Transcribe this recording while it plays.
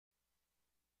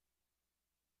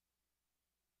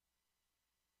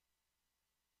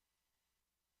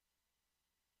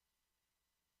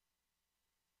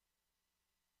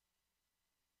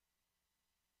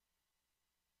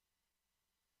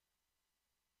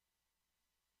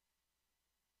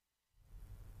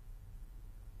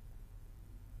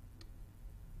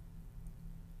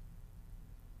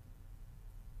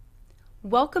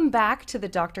Welcome back to the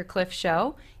Dr. Cliff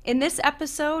Show. In this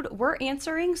episode, we're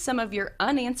answering some of your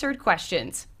unanswered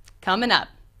questions. Coming up.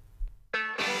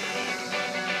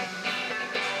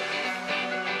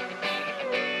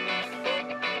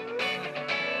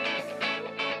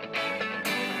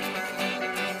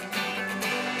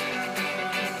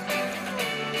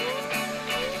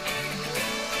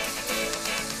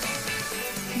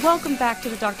 Welcome back to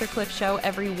the Dr. Cliff Show,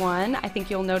 everyone. I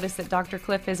think you'll notice that Dr.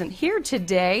 Cliff isn't here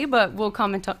today, but we'll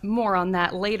comment more on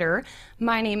that later.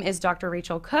 My name is Dr.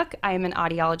 Rachael Cook. I am an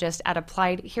audiologist at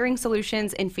Applied Hearing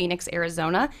Solutions in Phoenix,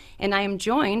 Arizona, and I am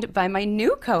joined by my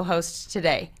new co-host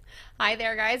today. Hi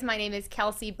there, guys. My name is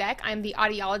Kelsey Beck. I'm the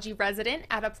audiology resident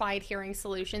at Applied Hearing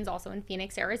Solutions, also in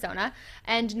Phoenix, Arizona.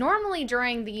 And normally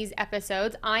during these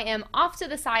episodes, I am off to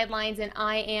the sidelines and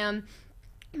I am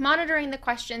monitoring the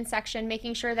question section,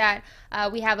 making sure that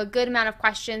we have a good amount of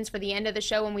questions for the end of the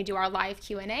show when we do our live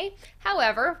Q&A.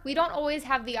 However, we don't always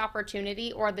have the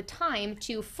opportunity or the time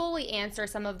to fully answer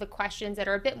some of the questions that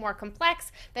are a bit more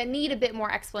complex, that need a bit more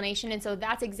explanation, and so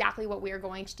that's exactly what we are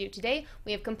going to do today.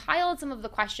 We have compiled some of the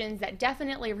questions that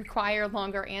definitely require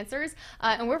longer answers,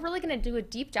 and we're really going to do a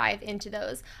deep dive into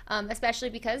those, especially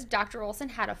because Dr. Olson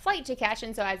had a flight to catch,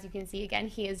 and so as you can see, again,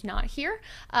 he is not here,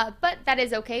 but that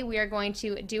is okay. We are going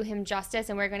to do him justice,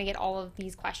 and we're going to get all of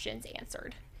these questions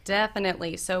answered.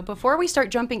 Definitely. So before we start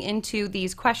jumping into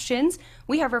these questions,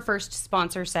 we have our first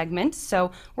sponsor segment.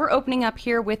 So we're opening up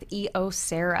here with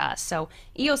Eosera. So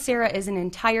Eosera is an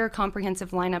entire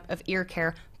comprehensive lineup of ear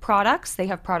care products. They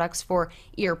have products for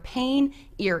ear pain,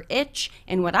 ear itch,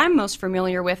 and what I'm most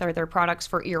familiar with are their products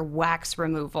for ear wax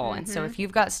removal. And so if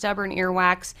you've got stubborn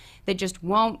earwax that just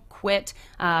won't quit,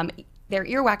 their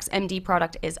Earwax MD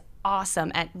product is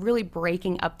awesome at really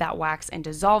breaking up that wax and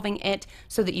dissolving it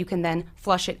so that you can then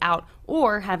flush it out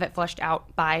or have it flushed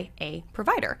out by a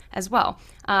provider as well.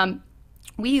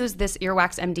 We use this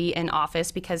Earwax MD in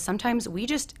office because sometimes we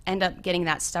just end up getting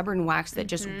that stubborn wax that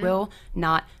just will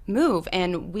not move.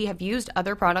 And we have used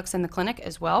other products in the clinic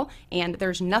as well, and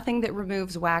there's nothing that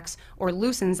removes wax or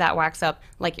loosens that wax up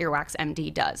like Earwax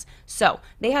MD does. So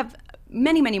they have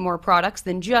many more products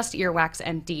than just Earwax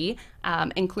MD,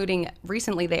 including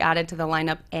recently they added to the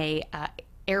lineup a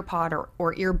AirPod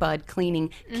or earbud cleaning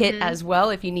kit as well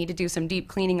if you need to do some deep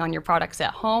cleaning on your products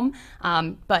at home.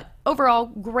 But overall,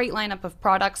 great lineup of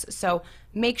products. So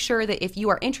make sure that if you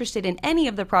are interested in any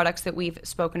of the products that we've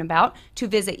spoken about, to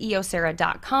visit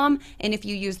eosera.com. And if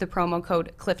you use the promo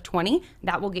code CLIFF20,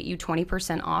 that will get you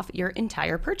 20% off your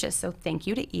entire purchase. So thank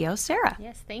you to Eosera.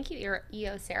 Yes, thank you,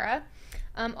 Eosera.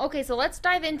 Okay, so let's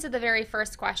dive into the very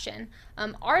first question.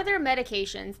 Are there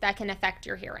medications that can affect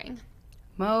your hearing?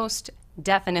 Most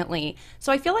definitely.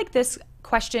 So I feel like this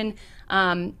question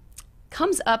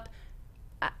comes up,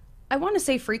 I want to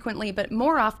say frequently, but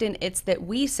more often it's that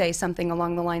we say something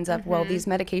along the lines of, well, these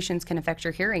medications can affect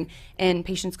your hearing. And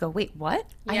patients go, wait, what?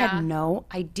 I had no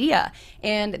idea.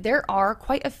 And there are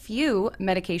quite a few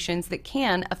medications that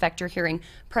can affect your hearing,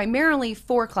 primarily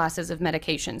 4 classes of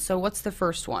medications. So what's the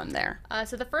first one there?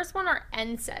 So the first one are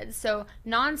NSAIDs, so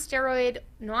non-steroidal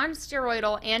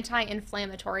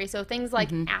anti-inflammatory, so things like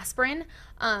aspirin.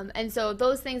 And so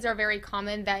those things are very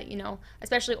common that,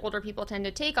 especially older people tend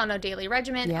to take on a daily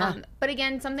regimen. But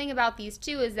again, something about these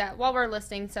too is that while we're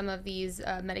listing some of these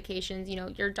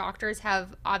medications, your doctors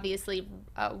have obviously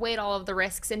weighed all of the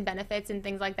risks and benefits and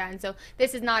things like that. And so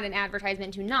this is not an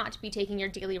advertisement to not be taking your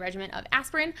daily regimen of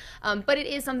aspirin, but it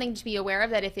is something to be aware of,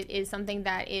 that if it is something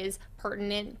that is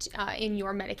pertinent in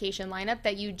your medication lineup,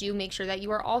 that you do make sure that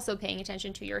you are also paying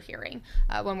attention to your hearing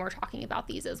when we're talking about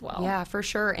these as well. Yeah, for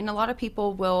sure. And a lot of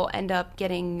people will end up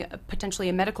getting potentially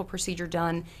a medical procedure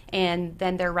done, and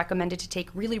then they're recommended to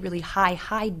take really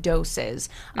high doses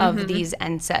of these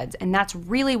NSAIDs. And that's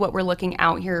really what we're looking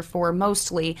out here for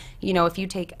mostly. If you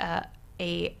take a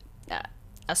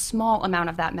small amount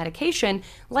of that medication,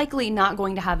 likely not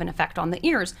going to have an effect on the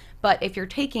ears. But if you're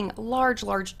taking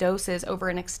large doses over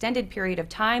an extended period of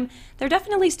time, there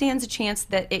definitely stands a chance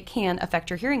that it can affect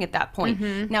your hearing at that point.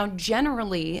 Now,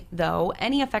 generally, though,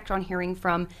 any effect on hearing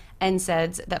from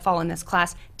NSAIDs that fall in this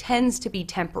class tends to be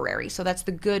temporary. So that's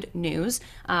the good news.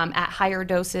 At higher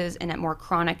doses and at more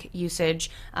chronic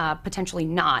usage, potentially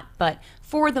not. But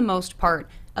for the most part,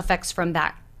 effects from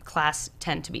that class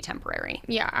tend to be temporary.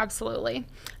 Yeah, absolutely.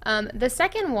 The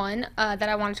second one that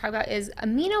I want to talk about is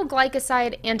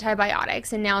aminoglycoside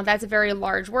antibiotics. And now that's a very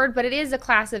large word, but it is a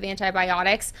class of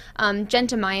antibiotics.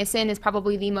 Gentamicin is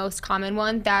probably the most common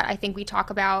one that I think we talk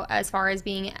about as far as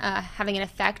being having an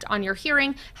effect on your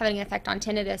hearing, having an effect on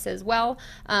tinnitus as well.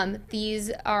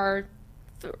 These are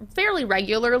fairly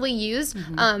regularly used.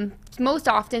 Most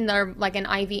often they're like an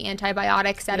IV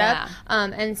antibiotic setup.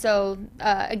 And so,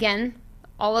 again,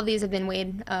 all of these have been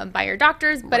weighed by your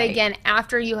doctors. But again,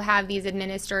 after you have these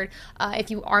administered, if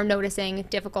you are noticing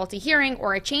difficulty hearing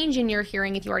or a change in your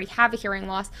hearing, if you already have a hearing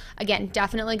loss, again,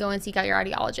 definitely go and seek out your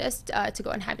audiologist to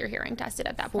go and have your hearing tested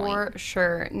at that point. For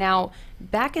sure. Now,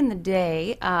 back in the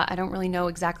day, I don't really know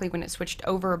exactly when it switched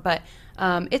over, but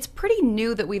it's pretty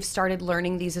new that we've started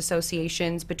learning these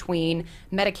associations between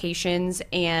medications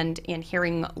and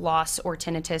hearing loss or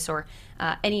tinnitus or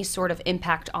any sort of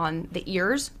impact on the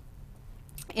ears.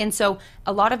 And so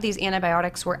a lot of these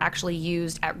antibiotics were actually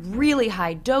used at really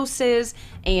high doses,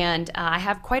 and I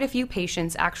have quite a few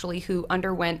patients actually who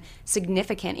underwent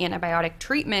significant antibiotic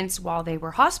treatments while they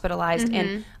were hospitalized.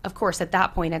 And of course, at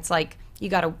that point, it's like you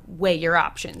got to weigh your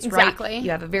options, Exactly. right?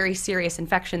 You have a very serious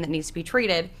infection that needs to be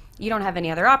treated. You don't have any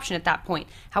other option at that point.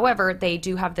 However, they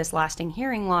do have this lasting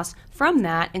hearing loss from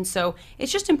that. And so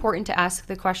it's just important to ask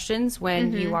the questions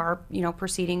when you are,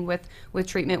 proceeding with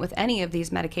treatment with any of these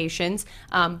medications.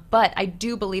 But I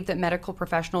do believe that medical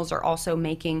professionals are also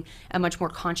making a much more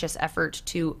conscious effort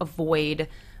to avoid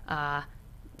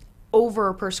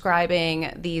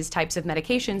over-prescribing these types of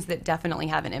medications that definitely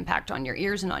have an impact on your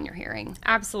ears and on your hearing.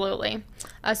 Absolutely.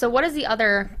 So what is the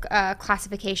other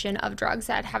classification of drugs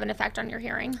that have an effect on your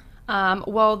hearing?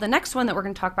 Well, the next one that we're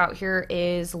going to talk about here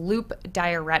is loop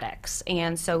diuretics.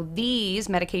 And so these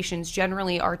medications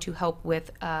generally are to help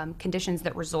with conditions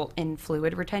that result in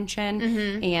fluid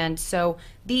retention. And so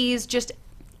these just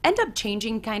end up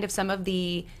changing kind of some of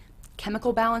the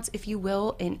chemical balance, if you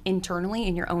will, internally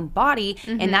in your own body.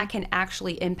 And that can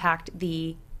actually impact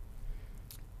the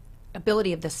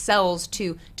ability of the cells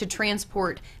to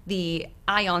transport the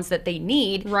ions that they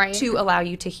need to allow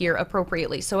you to hear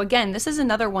appropriately. So again, this is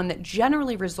another one that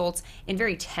generally results in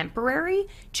very temporary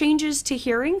changes to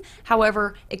hearing.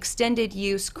 However, extended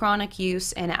use, chronic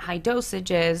use, and at high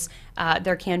dosages,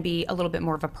 there can be a little bit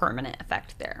more of a permanent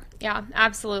effect there. Yeah,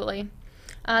 absolutely.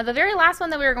 The very last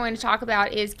one that we were going to talk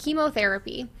about is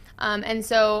chemotherapy. And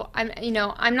so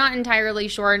I'm not entirely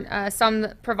sure. Some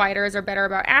providers are better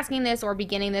about asking this or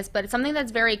beginning this, but it's something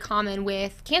that's very common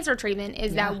with cancer treatment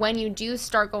is that when you do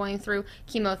start going through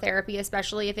chemotherapy,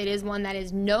 especially if it is one that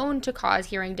is known to cause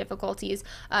hearing difficulties,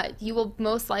 you will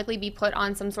most likely be put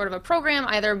on some sort of a program,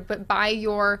 either by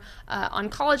your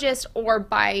oncologist or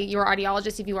by your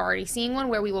audiologist if you are already seeing one,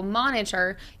 where we will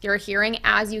monitor your hearing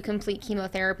as you complete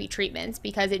chemotherapy treatments,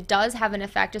 because it does have an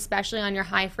effect, especially on your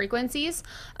high frequencies.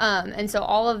 And so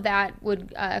all of that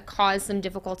would cause some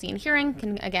difficulty in hearing,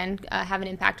 can again have an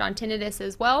impact on tinnitus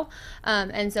as well.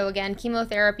 And so again,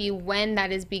 chemotherapy, when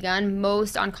that is begun,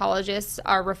 most oncologists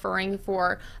are referring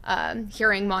for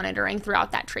hearing monitoring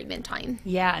throughout that treatment time.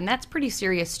 Yeah, and that's pretty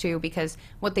serious too, because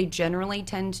what they generally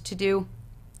tend to do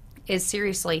is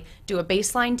seriously do a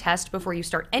baseline test before you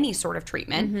start any sort of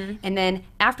treatment. And then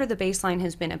after the baseline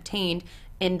has been obtained,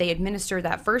 and they administer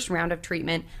that first round of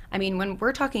treatment. I mean, when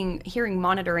we're talking hearing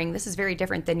monitoring, this is very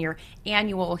different than your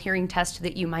annual hearing test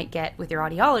that you might get with your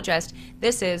audiologist.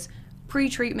 This is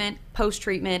pre-treatment,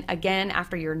 post-treatment, again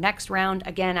after your next round,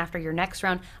 again after your next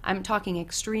round. I'm talking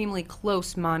extremely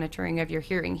close monitoring of your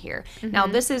hearing here. Now,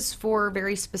 this is for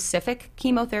very specific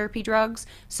chemotherapy drugs,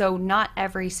 so not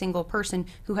every single person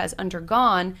who has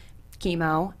undergone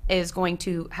chemo is going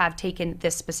to have taken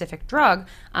this specific drug,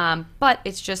 but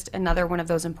it's just another one of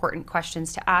those important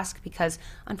questions to ask, because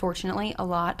unfortunately a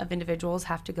lot of individuals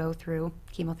have to go through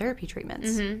chemotherapy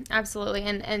treatments. Absolutely.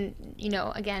 And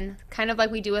again, kind of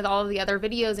like we do with all of the other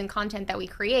videos and content that we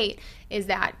create, is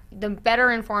that the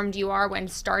better informed you are when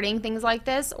starting things like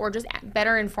this, or just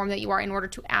better informed that you are in order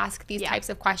to ask these types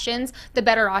of questions, the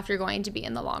better off you're going to be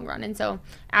in the long run. And so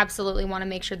absolutely want to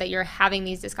make sure that you're having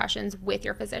these discussions with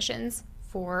your physicians.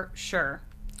 For sure.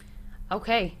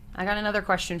 Okay, I got another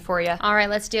question for you. All right,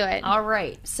 let's do it. All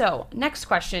right, so next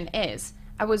question is,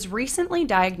 I was recently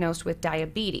diagnosed with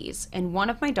diabetes, and one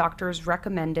of my doctors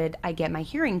recommended I get my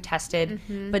hearing tested,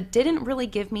 but didn't really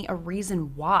give me a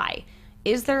reason why.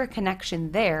 Is there a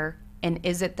connection there, and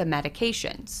is it the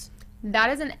medications?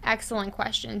 That is an excellent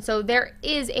question. So there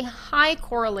is a high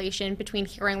correlation between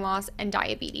hearing loss and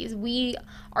diabetes. We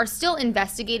are still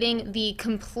investigating the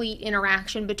complete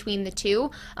interaction between the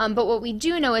two, but what we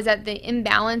do know is that the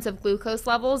imbalance of glucose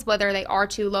levels, whether they are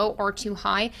too low or too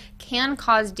high, can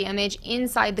cause damage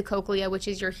inside the cochlea, which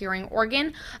is your hearing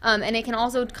organ, and it can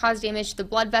also cause damage to the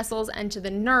blood vessels and to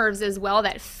the nerves as well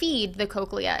that feed the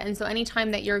cochlea. And so anytime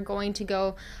that you're going to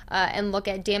go and look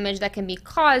at damage that can be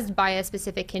caused by a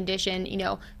specific condition,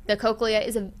 the The cochlea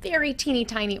is a very teeny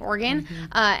tiny organ,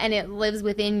 and it lives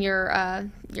within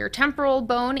your temporal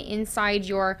bone inside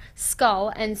your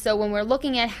skull. And so when we're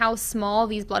looking at how small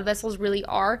these blood vessels really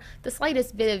are, the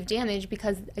slightest bit of damage,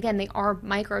 because again they are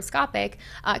microscopic,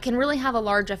 can really have a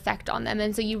large effect on them.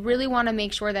 And so you really want to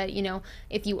make sure that, you know,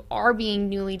 if you are being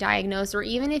newly diagnosed, or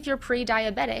even if you're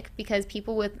pre-diabetic, because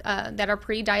people with that are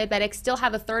pre-diabetic still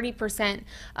have a 30%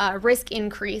 risk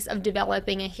increase of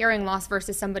developing a hearing loss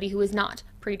versus somebody who is not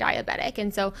pre-diabetic.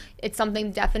 And so it's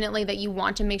something definitely that you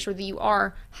want to make sure that you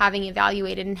are having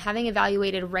evaluated, and having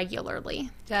evaluated regularly.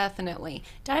 Definitely.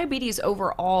 Diabetes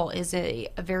overall is a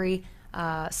very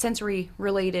sensory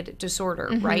related disorder,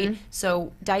 right?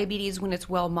 So diabetes, when it's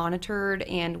well monitored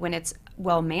and when it's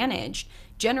well managed,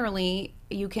 generally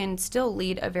you can still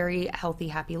lead a very healthy,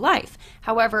 happy life.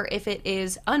 However, if it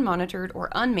is unmonitored or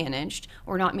unmanaged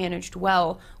or not managed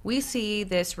well, we see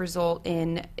this result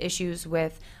in issues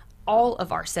with all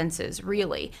of our senses,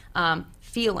 really.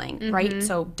 Feeling, right?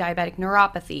 So diabetic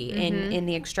neuropathy in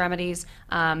the extremities,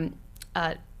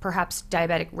 perhaps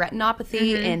diabetic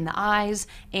retinopathy in the eyes,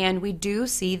 and we do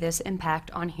see this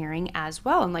impact on hearing as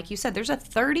well. And like you said, there's a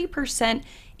 30%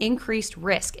 increased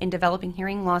risk in developing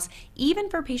hearing loss, even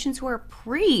for patients who are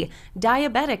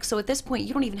pre-diabetic. So at this point,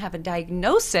 you don't even have a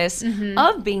diagnosis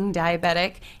of being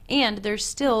diabetic, and there's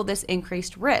still this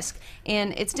increased risk.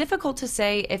 And it's difficult to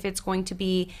say if it's going to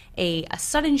be a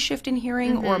sudden shift in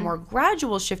hearing or a more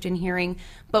gradual shift in hearing.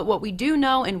 But what we do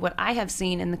know, and what I have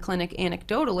seen in the clinic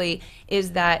anecdotally,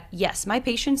 is that yes, my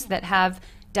patients that have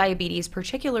diabetes,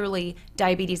 particularly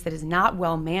diabetes that is not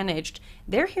well managed,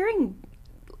 their hearing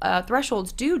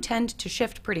thresholds do tend to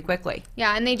shift pretty quickly.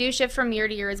 Yeah, and they do shift from year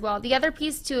to year as well. The other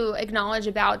piece to acknowledge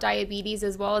about diabetes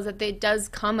as well is that it does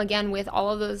come again with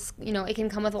all of those, you know, it can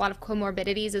come with a lot of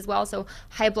comorbidities as well. So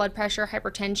high blood pressure,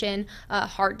 hypertension,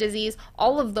 heart disease,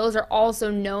 all of those are also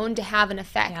known to have an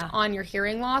effect on your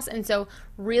hearing loss. And so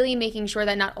really making sure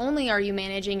that not only are you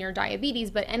managing your diabetes,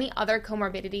 but any other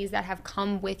comorbidities that have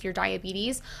come with your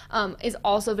diabetes is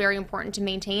also very important to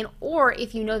maintain. Or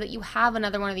if you know that you have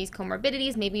another one of these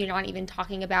comorbidities, maybe you're not even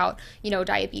talking about, you know,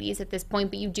 diabetes at this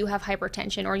point, but you do have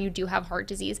hypertension or you do have heart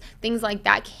disease, things like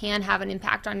that can have an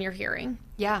impact on your hearing.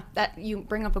 Yeah, that you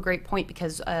bring up a great point,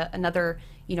 because another,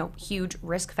 you know, huge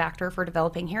risk factor for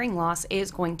developing hearing loss is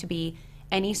going to be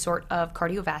any sort of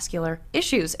cardiovascular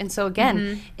issues. And so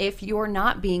again, if you're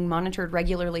not being monitored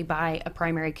regularly by a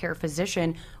primary care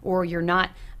physician, or you're not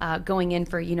going in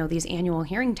for, you know, these annual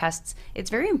hearing tests, it's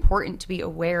very important to be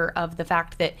aware of the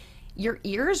fact that your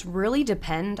ears really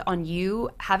depend on you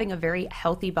having a very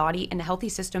healthy body and a healthy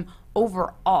system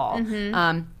overall.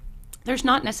 There's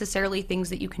not necessarily things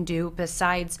that you can do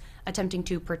besides attempting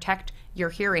to protect your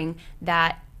hearing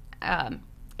that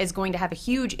is going to have a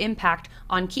huge impact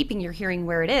on keeping your hearing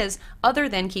where it is, other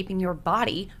than keeping your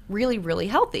body really, really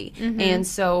healthy. And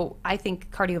so I think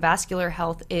cardiovascular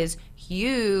health is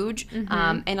huge.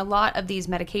 And a lot of these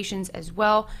medications as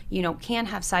well, you know, can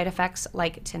have side effects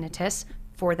like tinnitus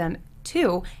for them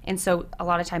too. And so a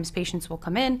lot of times patients will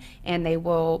come in and they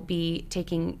will be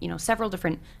taking, you know, several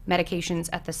different medications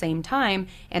at the same time,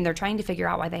 and they're trying to figure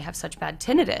out why they have such bad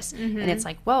tinnitus. And it's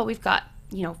like, well, we've got,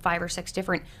 you know, 5 or 6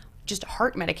 different just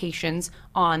heart medications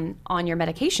on your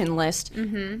medication list.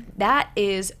 That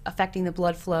is affecting the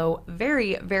blood flow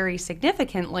very, very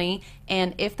significantly.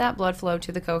 And if that blood flow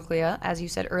to the cochlea, as you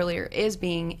said earlier, is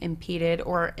being impeded,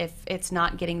 or if it's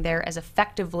not getting there as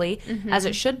effectively as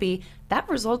it should be, that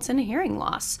results in a hearing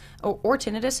loss or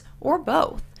tinnitus, or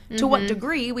both. To what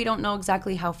degree, we don't know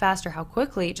exactly how fast or how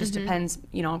quickly. It just depends,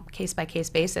 you know, case by case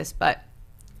basis. But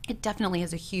it definitely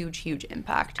has a huge, huge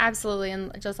impact. Absolutely.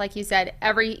 And just like you said,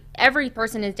 every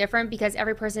person is different, because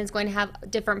every person is going to have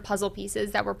different puzzle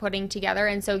pieces that we're putting together.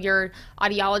 And so your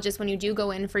audiologist, when you do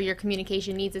go in for your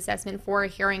communication needs assessment for a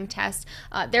hearing test,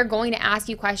 they're going to ask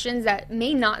you questions that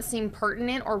may not seem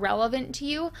pertinent or relevant to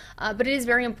you, but it is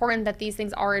very important that these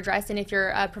things are addressed. And if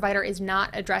your provider is not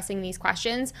addressing these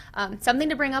questions, something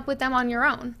to bring up with them on your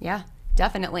own. Yeah.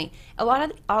 Definitely. A lot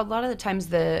of the times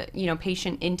the, you know,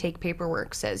 patient intake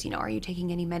paperwork says, you know, are you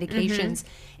taking any medications?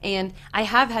 And I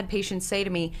have had patients say to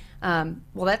me,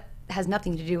 well, that has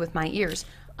nothing to do with my ears.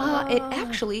 It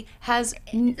actually has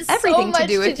everything to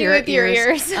do with your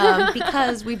ears.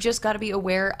 Because we've just got to be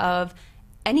aware of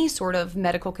any sort of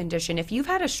medical condition. If you've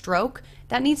had a stroke,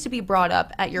 that needs to be brought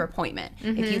up at your appointment.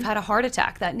 If you've had a heart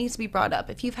attack, that needs to be brought up.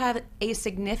 If you've had a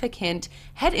significant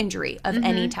head injury of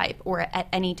any type or at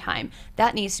any time,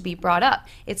 that needs to be brought up.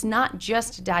 It's not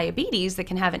just diabetes that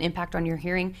can have an impact on your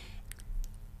hearing.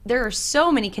 There are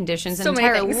so many conditions, an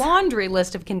entire laundry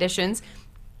list of conditions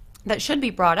that should be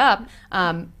brought up,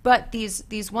 but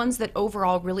these ones that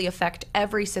overall really affect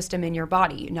every system in your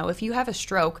body. You know, if you have a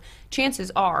stroke,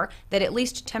 chances are that at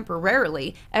least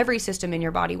temporarily, every system in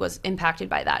your body was impacted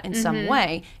by that in some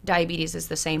way. Diabetes is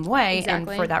the same way,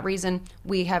 Exactly. and for that reason,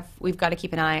 we've got to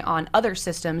keep an eye on other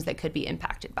systems that could be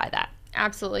impacted by that.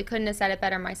 Absolutely. Couldn't have said it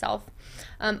better myself.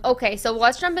 Okay, so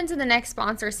let's jump into the next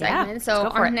sponsor segment. Yeah, so let's go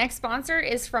for our it. next sponsor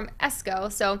is from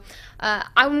ESCO. So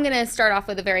I'm going to start off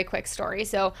with a very quick story.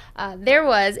 So there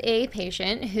was a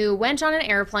patient who went on an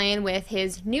airplane with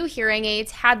his new hearing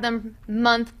aids, had them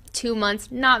 2 months,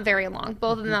 not very long,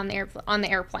 both of them on the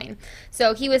airplane.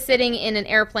 So he was sitting in an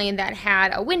airplane that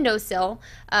had a windowsill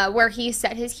where he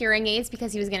set his hearing aids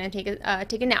because he was going to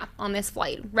take a nap on this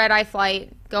flight, red-eye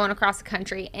flight going across the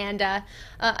country. And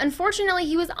unfortunately,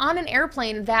 he was on an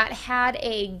airplane that had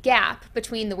a gap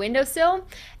between the windowsill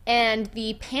and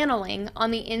the paneling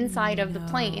on the inside of the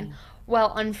plane.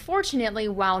 Well, unfortunately,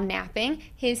 while napping,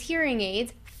 his hearing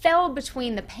aids fell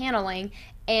between the paneling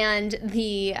and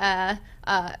the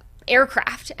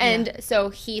aircraft, and so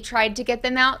he tried to get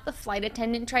them out. The flight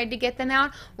attendant tried to get them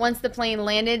out. Once the plane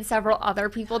landed, several other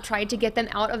people tried to get them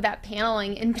out of that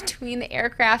paneling in between the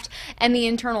aircraft and the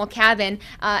internal cabin,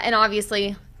 and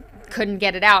obviously couldn't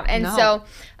get it out. And so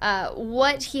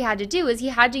what he had to do is he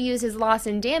had to use his loss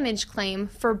and damage claim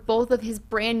for both of his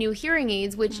brand new hearing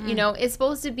aids, which, you know, is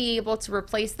supposed to be able to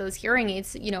replace those hearing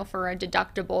aids, you know, for a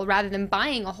deductible rather than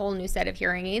buying a whole new set of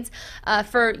hearing aids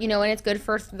for, you know, and it's good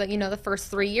for, the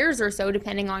first 3 years or so,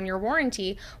 depending on your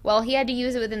warranty. Well, he had to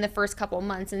use it within the first couple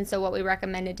months. And so what we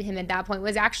recommended to him at that point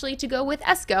was actually to go with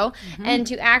ESCO and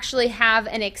to actually have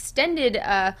an extended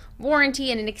warranty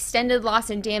and an extended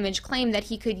loss and damage claim that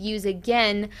he could use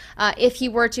again if he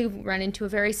were to run into a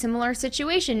very similar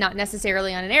situation, not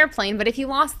necessarily on an airplane, but if he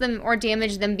lost them or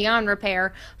damaged them beyond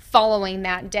repair following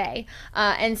that day.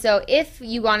 And so if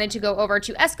you wanted to go over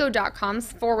to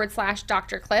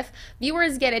esco.com/Dr. Cliff,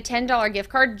 viewers get a $10 gift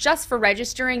card just for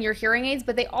registering your hearing aids,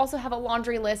 but they also have a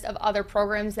laundry list of other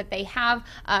programs that they have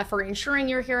for insuring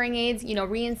your hearing aids, you know,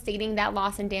 reinstating that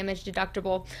loss and damage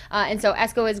deductible. And so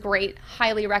ESCO is great,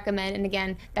 highly recommend. And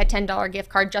again, that $10 gift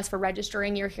card just for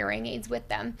registering your hearing aids with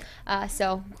them.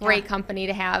 So great company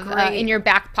to have in your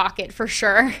back pocket for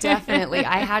sure. Definitely.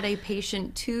 I had a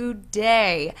patient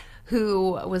today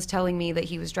who was telling me that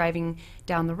he was driving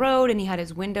down the road and he had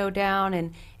his window down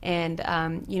and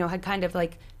you know, had kind of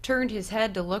like turned his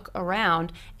head to look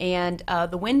around, and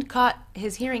the wind caught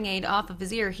his hearing aid off of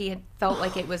his ear. He had felt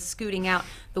like it was scooting out.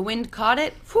 The wind caught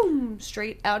it, whoom,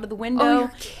 straight out of the window,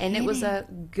 and it was a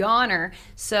goner.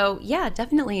 So yeah,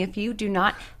 definitely, if you do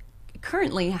not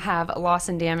currently have a loss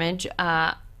and damage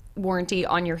warranty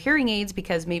on your hearing aids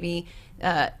because maybe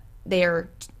they're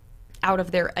out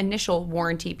of their initial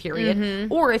warranty period,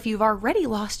 or if you've already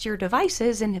lost your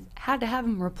devices and have had to have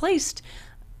them replaced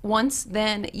once,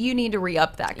 then you need to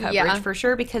re-up that coverage for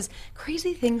sure, because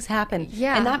crazy things happen.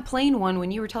 And that plane one, when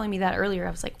you were telling me that earlier,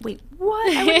 I was like, wait,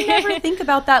 what? I would never think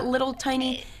about that little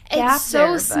tiny gap. It's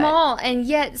so small, and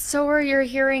yet so are your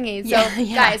hearing aids. So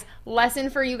guys,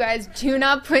 lesson for you guys, do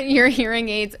not put your hearing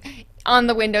aids on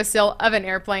the windowsill of an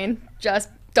airplane. Just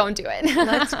don't do it.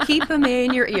 Let's keep them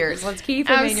in your ears. Let's keep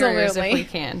them in your ears if we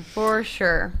can, for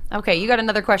sure. Okay, you got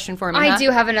another question for me, I do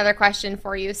have another question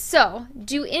for you. So,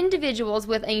 do individuals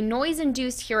with a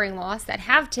noise-induced hearing loss that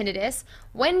have tinnitus,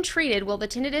 when treated, will the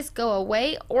tinnitus go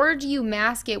away, or do you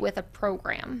mask it with a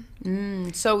program?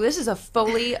 So this is a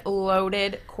fully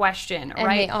loaded question, And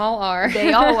right? they all are.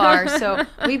 They all are. So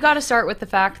we've got to start with the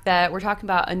fact that we're talking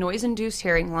about a noise-induced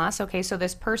hearing loss. Okay, so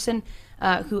this person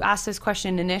who asked this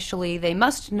question initially, they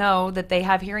must know that they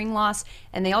have hearing loss,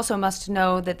 and they also must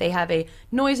know that they have a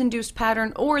noise-induced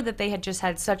pattern, or that they had just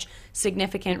had such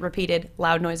significant repeated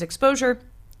loud noise exposure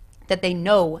that they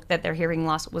know that their hearing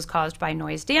loss was caused by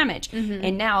noise damage.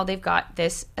 And now they've got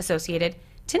this associated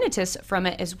tinnitus from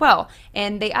it as well.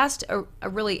 And they asked a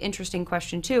really interesting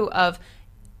question too of,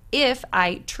 if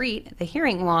I treat the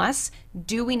hearing loss,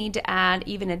 do we need to add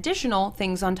even additional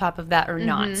things on top of that or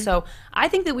not? So I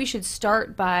think that we should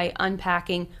start by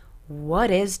unpacking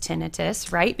what is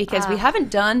tinnitus, right? Because we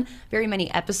haven't done very many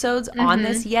episodes on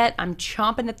this yet. I'm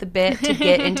chomping at the bit to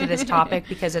get into this topic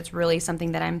because it's really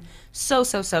something that I'm so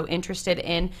interested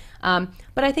in.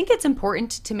 But I think it's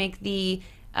important to make the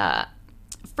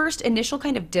first initial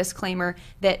kind of disclaimer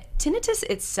that tinnitus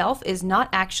itself is not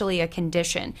actually a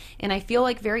condition. And I feel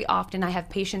like very often I have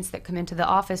patients that come into the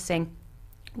office saying,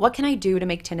 what can I do to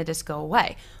make tinnitus go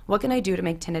away? What can I do to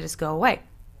make tinnitus go away?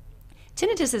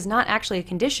 Tinnitus is not actually a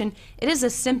condition. It is a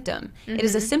symptom. It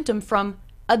is a symptom from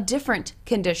a different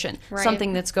condition,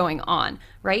 something that's going on,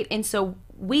 right? And so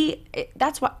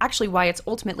that's why it's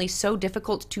ultimately so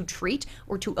difficult to treat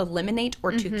or to eliminate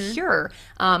or to cure,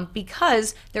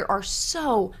 because there are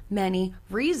so many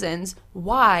reasons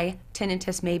why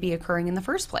tinnitus may be occurring in the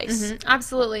first place.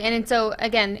 Absolutely. And so,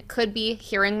 again, it could be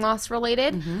hearing loss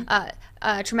related.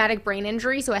 Traumatic brain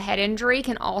injury, so a head injury,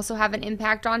 can also have an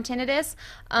impact on tinnitus.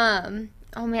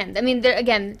 Oh man, I mean,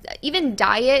 again, even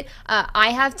diet.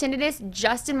 I have tinnitus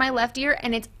just in my left ear,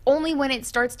 and it's only when it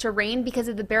starts to rain because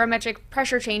of the barometric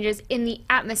pressure changes in the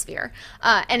atmosphere.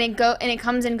 And it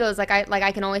comes and goes. Like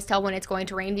I can always tell when it's going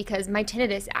to rain because my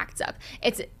tinnitus acts up.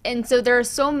 And so there are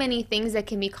so many things that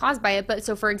can be caused by it. But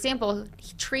so, for example,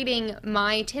 treating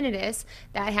my tinnitus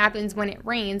that happens when it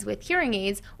rains with hearing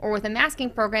aids or with a masking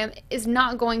program is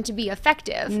not going to be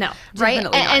effective. No, right?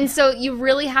 Definitely not. And so you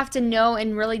really have to know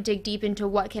and really dig deep into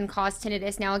what can cause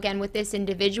tinnitus. Now, again, with this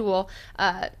individual,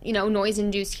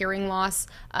 noise-induced hearing loss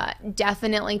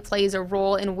definitely plays a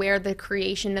role in where the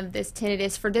creation of this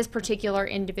tinnitus for this particular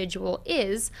individual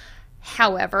is.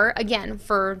 However, again,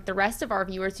 for the rest of our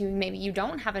viewers who maybe you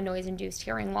don't have a noise-induced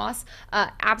hearing loss,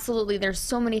 absolutely, there's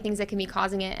so many things that can be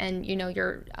causing it, and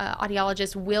your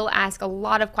audiologist will ask a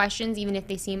lot of questions, even if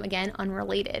they seem, again,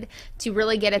 unrelated, to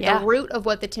really get at the root of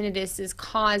what the tinnitus is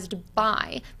caused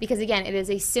by, because, again, it is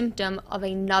a symptom of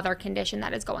another condition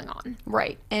that is going on.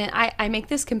 Right, and I make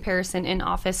this comparison in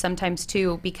office sometimes,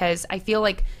 too, because I feel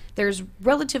like there's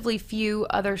relatively few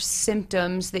other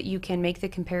symptoms that you can make the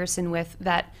comparison with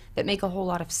that make a whole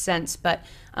lot of sense. But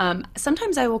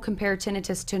sometimes I will compare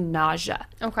tinnitus to nausea.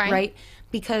 Okay. Right?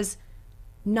 Because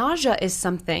nausea is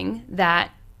something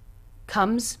that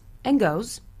comes and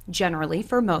goes generally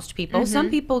for most people. Some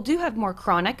people do have more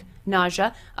chronic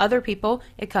nausea. Other people,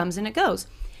 it comes and it goes.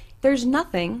 There's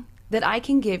nothing that I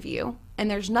can give you, and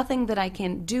there's nothing that I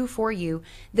can do for you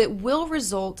that will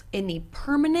result in the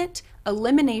permanent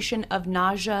elimination of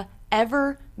nausea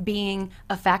ever being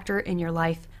a factor in your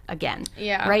life again.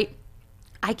 Yeah. Right?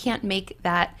 I can't make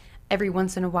that every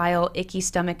once in a while icky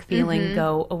stomach feeling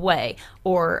go away.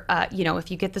 Or,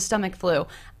 if you get the stomach flu,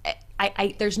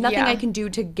 there's nothing I can do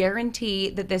to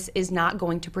guarantee that this is not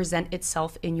going to present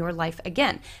itself in your life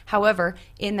again. However,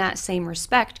 in that same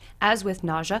respect, as with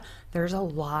nausea, there's a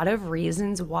lot of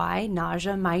reasons why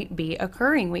nausea might be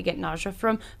occurring. We get nausea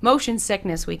from motion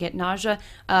sickness. We get nausea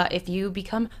if you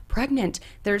become pregnant.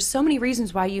 There's so many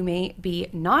reasons why you may be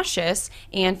nauseous,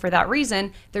 and for that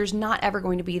reason, there's not ever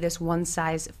going to be this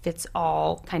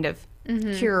one-size-fits-all kind of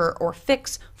cure or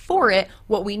fix for it.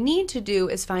 What we need to do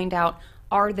is find out,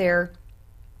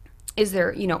 is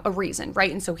there a reason,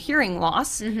 right? And so hearing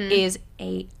loss is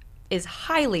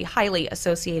highly, highly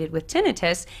associated with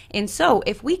tinnitus. And so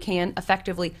if we can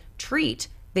effectively treat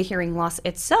the hearing loss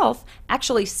itself,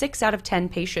 actually 6 out of 10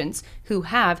 patients who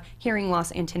have hearing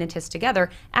loss and tinnitus together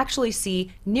actually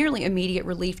see nearly immediate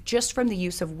relief just from the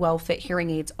use of well-fit hearing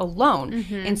aids alone.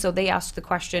 And so they asked the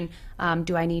question,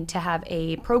 do I need to have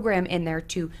a program in there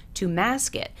to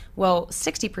mask it? Well,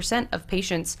 60% of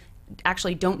patients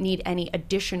actually don't need any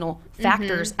additional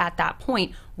factors at that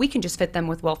point. We can just fit them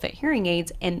with well-fit hearing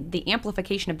aids, and the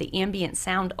amplification of the ambient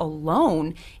sound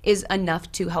alone is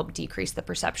enough to help decrease the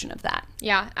perception of that.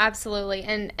 Yeah, absolutely.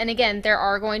 And again, there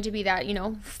are going to be that,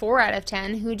 4 out of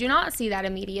 10 who do not see that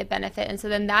immediate benefit. And so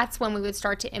then that's when we would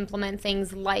start to implement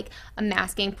things like a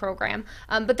masking program.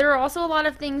 But there are also a lot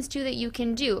of things too that you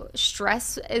can do.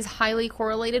 Stress is highly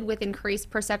correlated with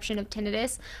increased perception of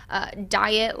tinnitus.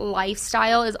 Diet,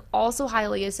 lifestyle is also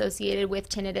highly associated with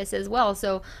tinnitus as well.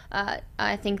 So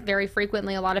I think very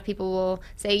frequently a lot of people will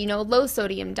say, low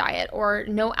sodium diet or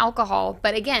no alcohol.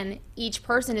 But again, each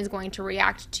person is going to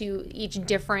react to each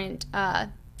different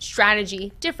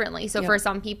strategy differently. So for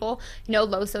some people,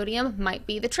 low sodium might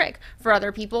be the trick. For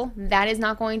other people, that is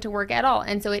not going to work at all.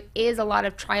 And so it is a lot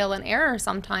of trial and error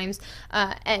sometimes.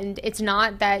 And it's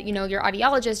not that, your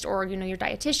audiologist or, your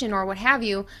dietitian or what have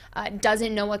you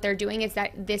doesn't know what they're doing. It's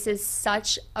that this is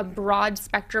such a broad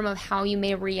spectrum of how you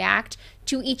may react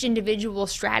to each individual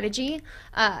strategy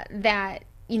that,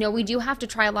 we do have to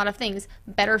try a lot of things.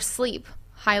 Better sleep,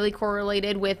 highly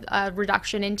correlated with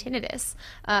reduction in tinnitus.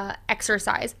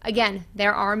 Exercise, again,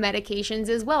 there are medications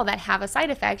as well that have a side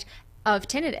effect of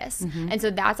tinnitus. And so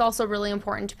that's also really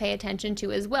important to pay attention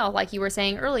to as well. Like you were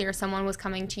saying earlier, someone was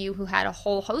coming to you who had a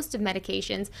whole host of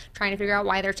medications trying to figure out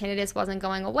why their tinnitus wasn't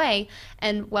going away.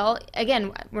 And well,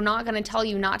 again, we're not going to tell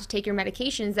you not to take your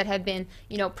medications that have been,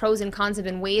 pros and cons have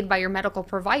been weighed by your medical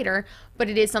provider, but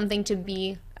it is something to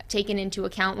be taken into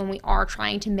account when we are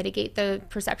trying to mitigate the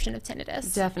perception of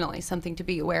tinnitus. Definitely something to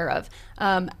be aware of.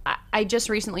 I just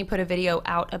recently put a video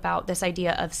out about this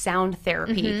idea of sound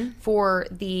therapy for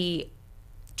the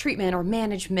treatment or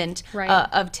management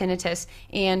of tinnitus.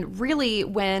 And really,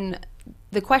 when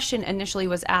the question initially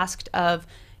was asked of,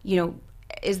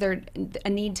 is there a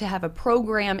need to have a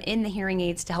program in the hearing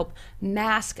aids to help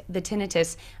mask the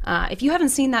tinnitus? If you haven't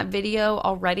seen that video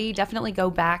already, definitely go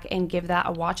back and give that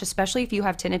a watch, especially if you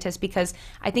have tinnitus, because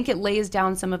I think it lays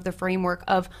down some of the framework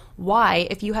of why,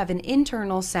 if you have an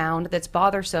internal sound that's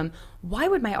bothersome, why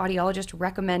would my audiologist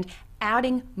recommend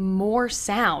adding more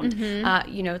sound?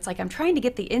 It's like, I'm trying to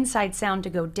get the inside sound to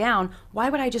go down. Why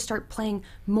would I just start playing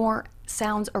more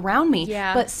sounds around me?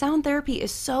 But sound therapy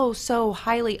is so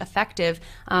highly effective,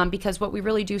 because what we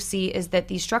really do see is that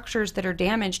these structures that are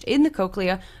damaged in the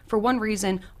cochlea for one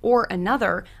reason or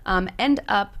another end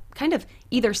up kind of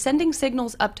either sending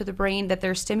signals up to the brain that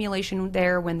there's stimulation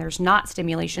there when there's not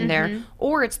stimulation there,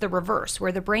 or it's the reverse,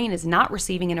 where the brain is not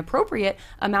receiving an appropriate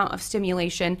amount of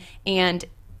stimulation, and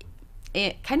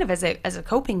it kind of as a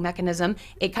coping mechanism,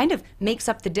 it kind of makes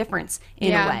up the difference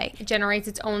in a way. It generates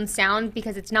its own sound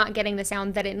because it's not getting the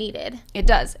sound that it needed. It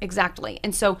does, exactly.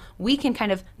 And so we can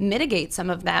kind of mitigate some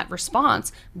of that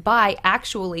response by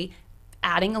actually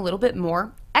adding a little bit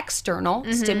more external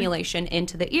stimulation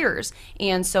into the ears.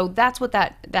 And so that's what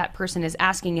that person is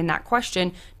asking in that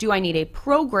question. Do I need a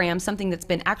program, something that's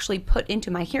been actually put into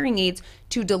my hearing aids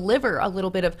to deliver a little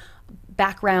bit of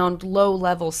background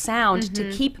low-level sound to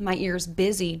keep my ears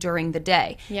busy during the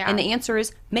day? And the answer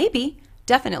is maybe,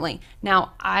 definitely.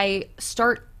 Now, I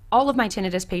start all of my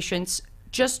tinnitus patients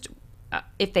just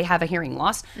if they have a hearing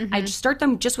loss, I just start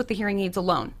them just with the hearing aids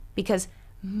alone, because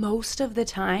most of the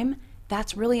time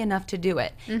that's really enough to do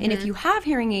it. And if you have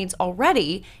hearing aids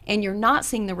already and you're not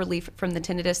seeing the relief from the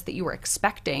tinnitus that you were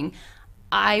expecting,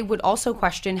 I would also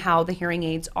question how the hearing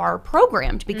aids are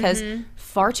programmed, because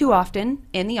far too often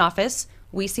in the office,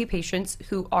 we see patients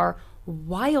who are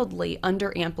wildly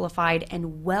under-amplified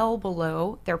and well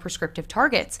below their prescriptive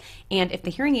targets. And if the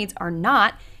hearing aids are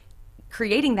not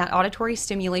creating that auditory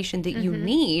stimulation that you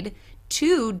need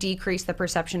to decrease the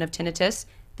perception of tinnitus,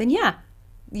 then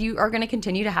you are going to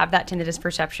continue to have that tinnitus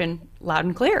perception loud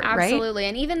and clear, right? Absolutely.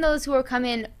 And even those who are come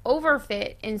in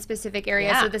overfit in specific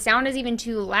areas, so the sound is even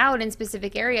too loud in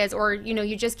specific areas, or,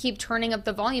 you just keep turning up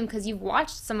the volume because you've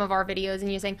watched some of our videos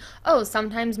and you're saying, oh,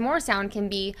 sometimes more sound can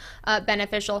be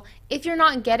beneficial. If you're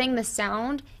not getting the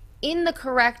sound in the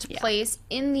correct place,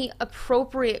 in the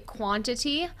appropriate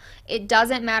quantity, it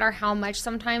doesn't matter how much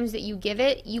sometimes that you give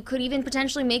it. You could even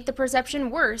potentially make the perception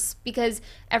worse because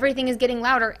everything is getting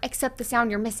louder except the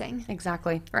sound you're missing.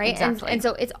 Exactly. Right? Exactly. And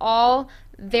so it's all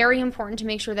very important to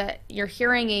make sure that your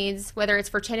hearing aids, whether it's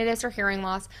for tinnitus or hearing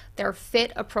loss, they're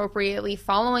fit appropriately,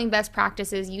 following best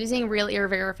practices, using real ear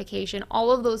verification. All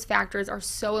of those factors are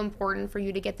so important for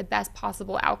you to get the best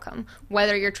possible outcome,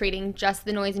 whether you're treating just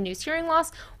the noise-induced hearing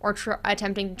loss or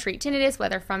attempting to treat tinnitus,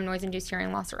 whether from noise-induced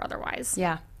hearing loss or otherwise.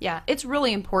 Yeah, it's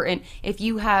really important if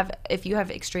you have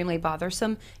extremely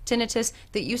bothersome tinnitus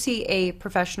that you see a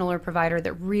professional or provider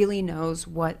that really knows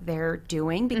what they're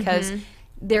doing, because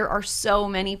there are so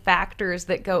many factors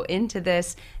that go into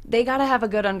this. They got to have a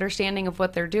good understanding of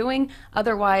what they're doing.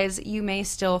 Otherwise, you may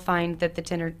still find that the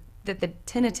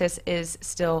tinnitus is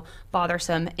still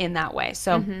bothersome in that way.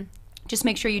 So just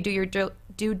make sure you do your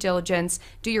due diligence,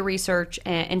 do your research,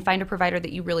 and find a provider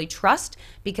that you really trust,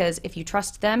 because if you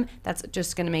trust them, that's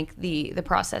just going to make the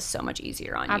process so much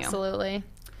easier on you. Absolutely.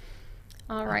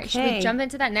 All right. Should we jump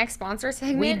into that next sponsor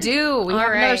segment? We do. We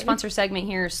have another sponsor segment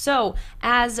here. So,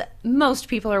 as most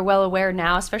people are well aware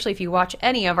now, especially if you watch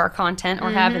any of our content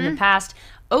or have in the past,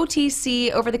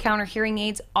 OTC, over-the-counter hearing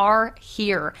aids, are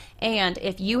here. And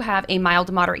if you have a mild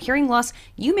to moderate hearing loss,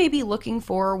 you may be looking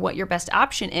for what your best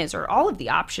option is, or all of the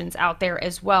options out there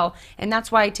as well. And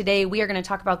that's why today we are going to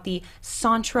talk about the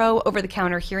Sontro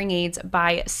over-the-counter hearing aids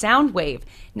by Soundwave.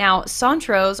 Now,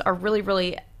 Sontros are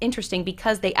really interesting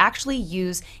because they actually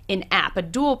use an app, a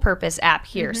dual-purpose app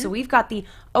here. So we've got the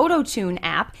AutoTune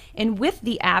app, and with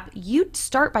the app, you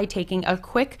start by taking a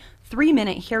quick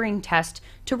 3-minute hearing test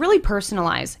to really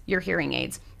personalize your hearing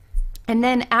aids. And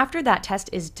then after that test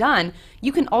is done,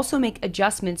 you can also make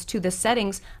adjustments to the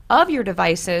settings of your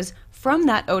devices from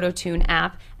that AutoTune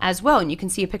app as well. And you can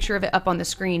see a picture of it up on the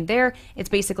screen there. It's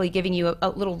basically giving you a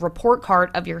little report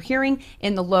card of your hearing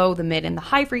in the low, the mid, and the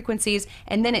high frequencies.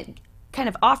 And then it kind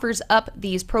of offers up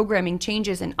these programming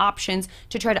changes and options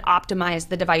to try to optimize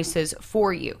the devices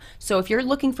for you. So if you're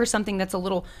looking for something that's a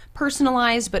little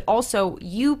personalized, but also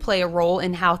you play a role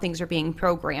in how things are being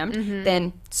programmed,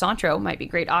 then Sontro might be a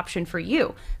great option for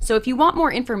you. So if you want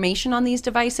more information on these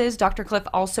devices, Dr. Cliff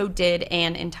also did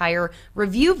an entire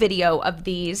review video of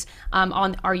these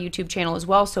on our YouTube channel as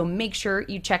well. So make sure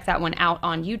you check that one out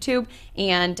on YouTube.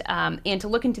 And to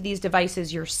look into these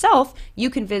devices yourself, you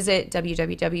can visit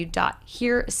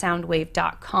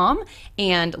www.hearsoundwave.com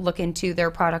and look into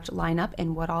their product lineup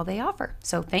and what all they offer.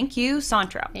 So thank you,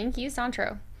 Sontro. Thank you,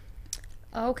 Sontro.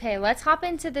 Okay, let's hop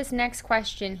into this next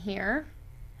question here.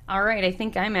 All right, I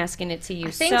think I'm asking it to you.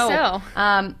 I think so.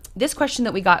 This question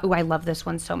that we got, I love this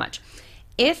one so much.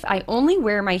 If I only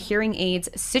wear my hearing aids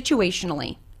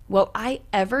situationally, will I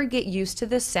ever get used to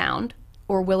this sound,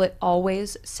 or will it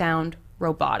always sound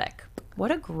robotic?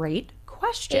 What a great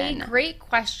question. A great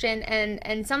question,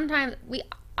 and sometimes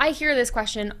I hear this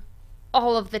question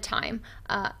all of the time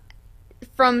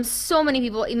from so many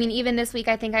people. I mean, even this week,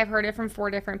 I think I've heard it from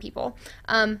 4 different people.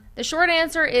 The short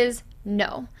answer is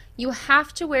no. You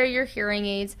have to wear your hearing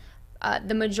aids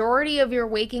the majority of your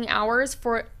waking hours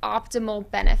for optimal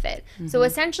benefit. So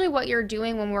essentially what you're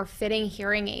doing when we're fitting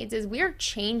hearing aids is we're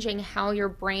changing how your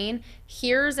brain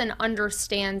hears and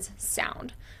understands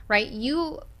sound, right?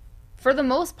 For the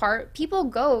most part, people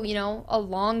go, a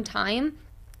long time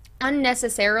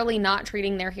unnecessarily not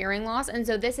treating their hearing loss. And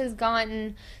so this has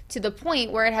gotten to the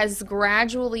point where it has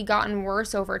gradually gotten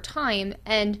worse over time.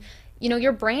 And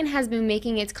your brain has been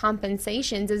making its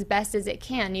compensations as best as it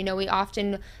can. We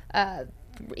often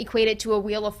equate it to a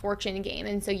Wheel of Fortune game.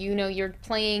 And so, you're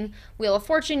playing Wheel of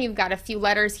Fortune, you've got a few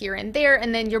letters here and there,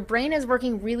 and then your brain is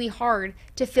working really hard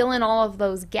to fill in all of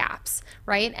those gaps,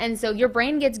 right? And so your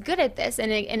brain gets good at this,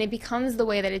 and it becomes the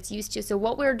way that it's used to. So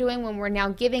what we're doing when we're now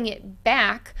giving it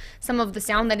back some of the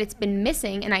sound that it's been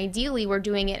missing, and ideally we're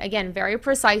doing it, again, very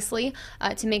precisely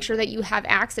to make sure that you have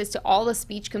access to all the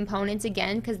speech components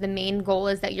again, because the main goal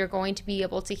is that you're going to be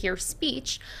able to hear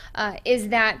speech, is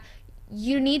that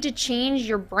you need to change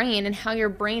your brain and how your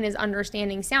brain is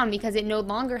understanding sound, because it no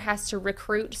longer has to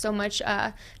recruit so much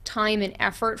time and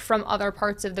effort from other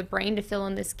parts of the brain to fill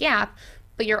in this gap.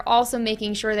 But you're also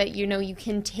making sure that you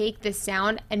can take this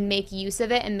sound and make use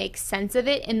of it and make sense of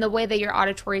it in the way that your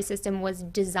auditory system was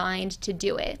designed to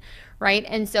do it, right?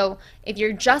 And so if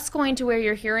you're just going to wear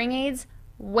your hearing aids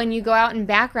when you go out in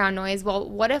background noise, well,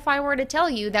 what if I were to tell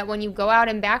you that when you go out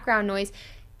in background noise,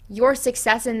 your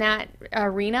success in that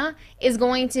arena is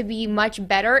going to be much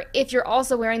better if you're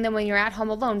also wearing them when you're at home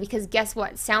alone? Because guess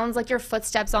what? Sounds like your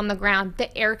footsteps on the ground,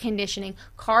 the air conditioning,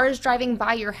 cars driving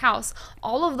by your house,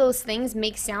 all of those things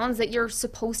make sounds that you're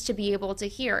supposed to be able to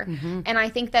hear. And I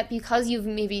think that because you've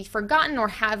maybe forgotten or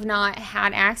have not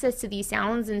had access to these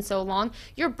sounds in so long,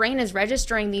 your brain is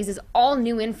registering these as all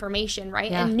new information,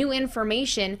 right? Yeah. And new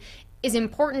information is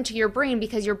important to your brain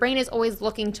because your brain is always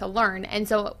looking to learn. And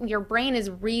so your brain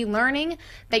is relearning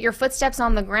that your footsteps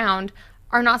on the ground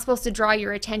are not supposed to draw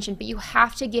your attention, but you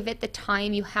have to give it the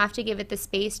time, you have to give it the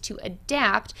space to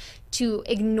adapt, to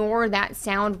ignore that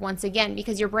sound once again,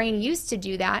 because your brain used to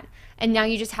do that, and now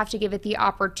you just have to give it the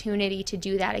opportunity to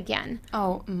do that again.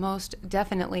 Oh, most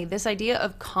definitely. This idea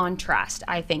of contrast,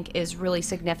 I think, is really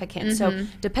significant. So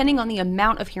depending on the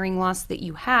amount of hearing loss that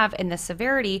you have and the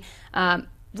severity,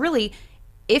 really,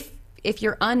 if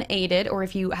you're unaided or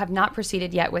if you have not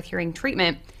proceeded yet with hearing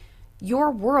treatment,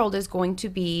 your world is going to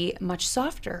be much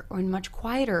softer or much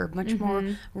quieter, much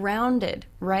more rounded,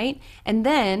 right? And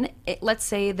then let's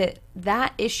say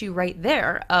that issue right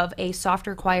there of a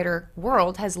softer, quieter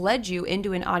world has led you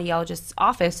into an audiologist's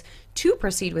office to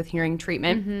proceed with hearing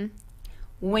treatment.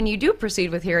 When you do proceed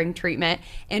with hearing treatment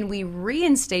and we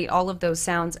reinstate all of those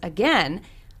sounds again,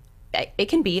 it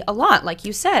can be a lot, like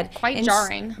you said. Quite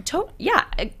jarring. Yeah,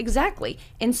 exactly.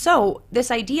 And so this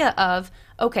idea of,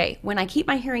 okay, when I keep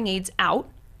my hearing aids out,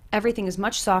 everything is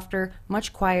much softer,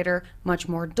 much quieter, much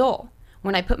more dull.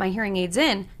 When I put my hearing aids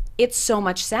in, it's so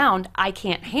much sound, I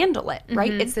can't handle it,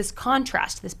 right? It's this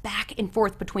contrast, this back and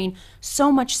forth between so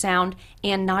much sound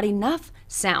and not enough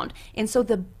sound. And so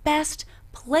the best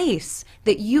place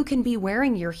that you can be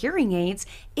wearing your hearing aids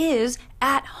is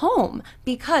at home,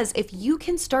 because if you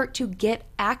can start to get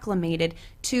acclimated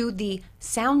to the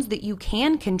sounds that you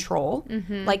can control,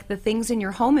 like the things in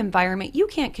your home environment you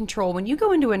can't control. When you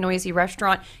go into a noisy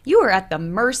restaurant, you are at the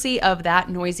mercy of that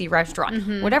noisy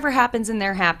restaurant. Whatever happens in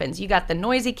there happens. You got the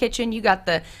noisy kitchen, you got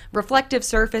the reflective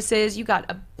surfaces, you got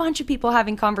a bunch of people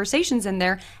having conversations in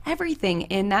there. Everything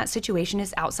in that situation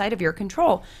is outside of your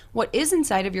control. What is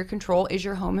inside of your control is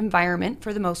your home environment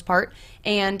for the most part,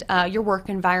 and your work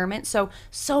environment. So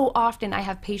So often I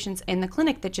have patients in the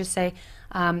clinic that just say,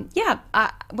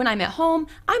 when I'm at home,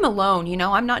 I'm alone,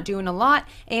 I'm not doing a lot,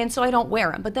 and so I don't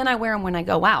wear them, but then I wear them when I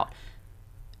go out.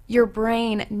 Your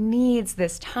brain needs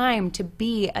this time to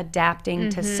be adapting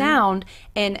to sound,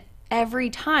 and every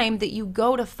time that you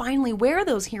go to finally wear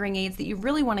those hearing aids that you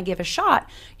really want to give a shot,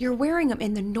 you're wearing them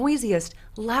in the noisiest,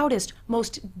 loudest,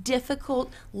 most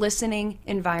difficult listening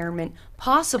environment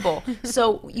possible.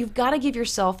 So you've got to give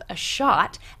yourself a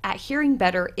shot at hearing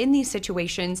better in these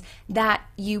situations that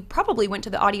you probably went to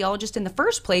the audiologist in the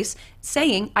first place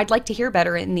saying, I'd like to hear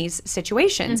better in these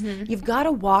situations. You've got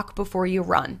to walk before you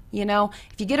run.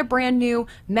 If you get a brand new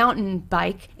mountain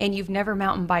bike and you've never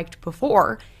mountain biked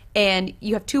before, and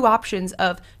you have two options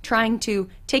of trying to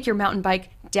take your mountain bike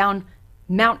down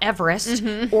Mount Everest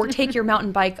or take your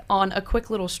mountain bike on a quick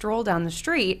little stroll down the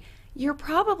street, you're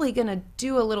probably going to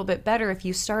do a little bit better if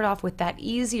you start off with that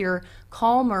easier,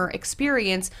 calmer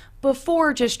experience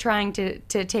before just trying to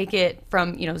take it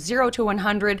from 0 to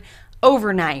 100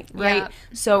 overnight, right? Yeah.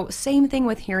 So same thing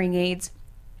with hearing aids.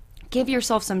 Give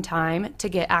yourself some time to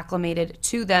get acclimated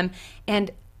to them,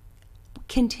 and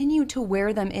continue to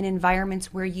wear them in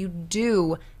environments where you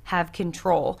do have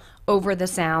control over the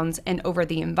sounds and over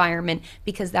the environment,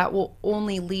 because that will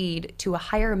only lead to a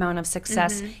higher amount of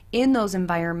success in those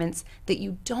environments that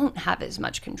you don't have as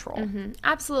much control.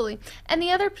 Absolutely. And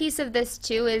the other piece of this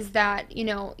too is that,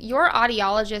 your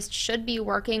audiologist should be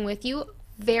working with you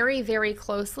very, very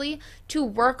closely to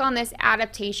work on this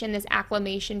adaptation, this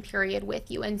acclimation period with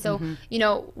you. And so,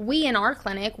 we in our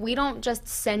clinic, we don't just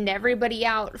send everybody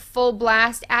out full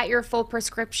blast at your full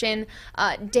prescription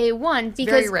day one,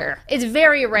 because it's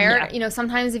very rare. Yeah.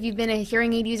 Sometimes if you've been a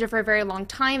hearing aid user for a very long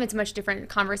time, it's a much different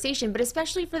conversation. But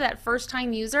especially for that first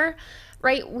time user,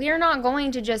 right, we're not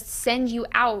going to just send you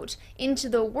out into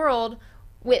the world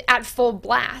at full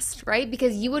blast, right?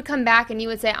 Because you would come back and you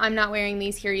would say, I'm not wearing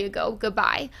these, here you go,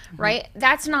 goodbye, right?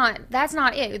 That's not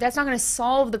it. That's not going to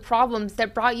solve the problems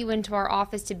that brought you into our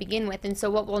office to begin with. And so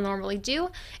what we'll normally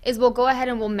do is we'll go ahead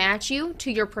and we'll match you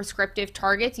to your prescriptive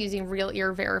targets using real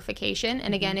ear verification.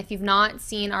 And again, if you've not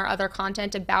seen our other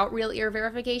content about real ear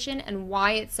verification and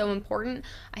why it's so important,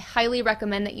 I highly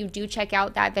recommend that you do check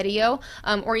out that video,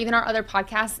 or even our other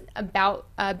podcasts about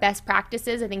best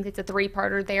practices. I think it's a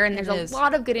 3-parter there, and there's a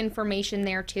lot of good information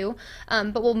there too.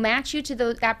 But we'll match you to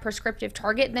that prescriptive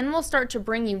target. Then we'll start to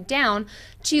bring you down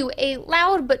to a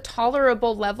loud but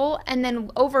tolerable level. And then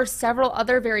over several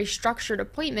other very structured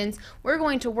appointments, we're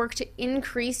going to work to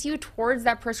increase you towards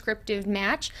that prescriptive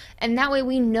match. And that way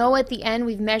we know at the end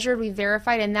we've measured, we've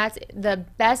verified, and that's the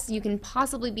best you can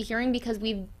possibly be hearing, because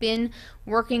we've been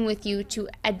working with you to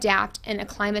adapt and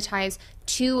acclimatize,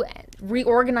 to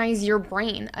reorganize your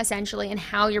brain essentially and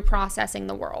how you're processing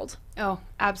the world. Oh,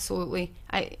 absolutely.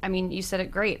 I mean, you said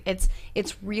it great. It's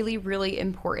really, really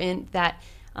important that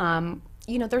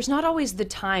there's not always the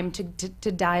time to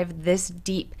dive this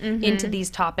deep into these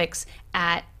topics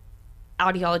at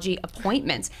audiology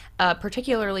appointments,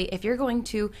 particularly if you're going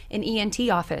to an ENT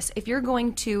office, if you're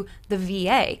going to the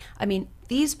VA. I mean,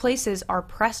 these places are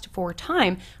pressed for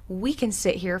time. We can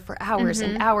sit here for hours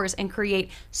and hours and create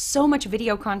so much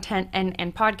video content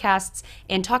and podcasts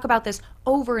and talk about this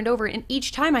over and over. And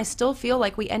each time I still feel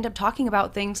like we end up talking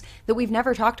about things that we've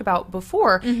never talked about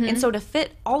before. And so to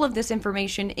fit all of this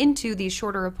information into these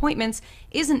shorter appointments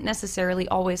isn't necessarily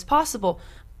always possible.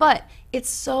 But it's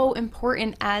so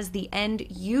important as the end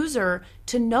user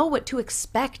to know what to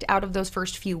expect out of those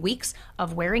first few weeks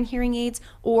of wearing hearing aids,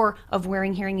 or of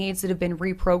wearing hearing aids that have been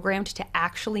reprogrammed to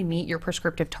actually meet your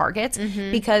prescriptive targets,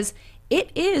 because it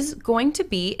is going to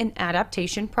be an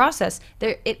adaptation process.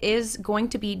 It is going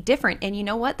to be different. And you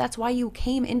know what? That's why you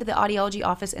came into the audiology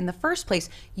office in the first place.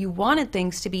 You wanted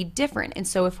things to be different. And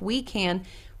so if we can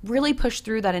really push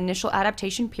through that initial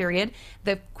adaptation period,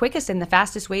 the quickest and the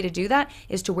fastest way to do that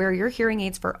is to wear your hearing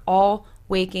aids for all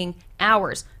waking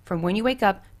hours, from when you wake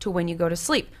up to when you go to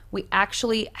sleep. We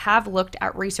actually have looked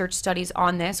at research studies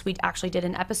on this. We actually did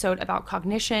an episode about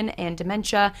cognition and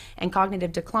dementia and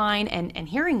cognitive decline and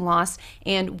hearing loss,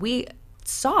 and we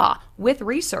saw with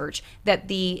research that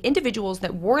the individuals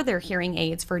that wore their hearing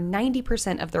aids for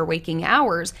 90% of their waking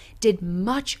hours did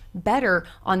much better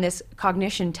on this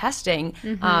cognition testing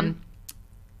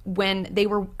when they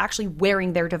were actually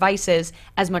wearing their devices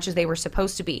as much as they were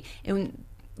supposed to be. And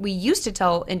we used to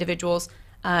tell individuals,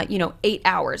 8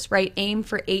 hours, right? Aim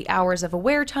for 8 hours of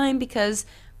aware time, because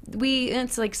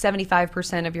it's like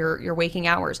 75% of your waking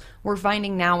hours. We're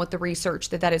finding now with the research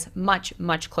that is much,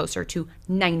 much closer to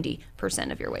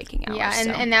 90% of your waking hours.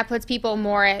 Yeah, and that puts people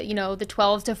more at, the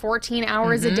 12 to 14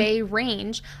 hours a day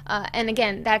range. And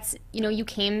again, that's, you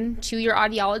came to your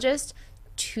audiologist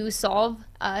to solve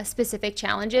specific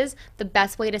challenges. The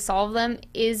best way to solve them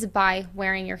is by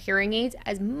wearing your hearing aids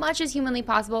as much as humanly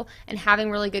possible and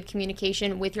having really good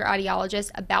communication with your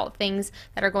audiologist about things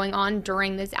that are going on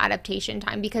during this adaptation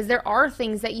time, because there are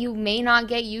things that you may not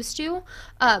get used to,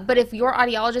 but if your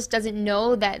audiologist doesn't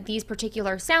know that these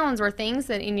particular sounds or things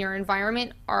that in your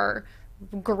environment are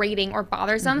grating or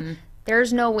bothersome,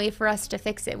 there's no way for us to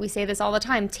fix it. We say this all the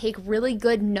time. Take really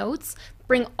good notes,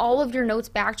 bring all of your notes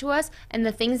back to us, and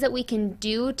the things that we can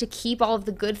do to keep all of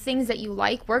the good things that you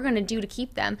like, we're going to do to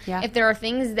keep them. Yeah. If there are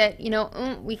things that,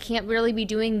 we can't really be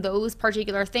doing those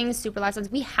particular things, super loud sounds,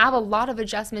 we have a lot of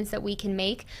adjustments that we can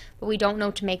make, but we don't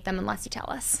know to make them unless you tell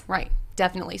us. Right,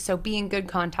 definitely. So be in good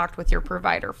contact with your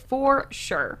provider for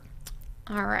sure.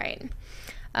 All right.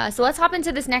 So let's hop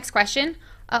into this next question.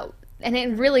 And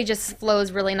it really just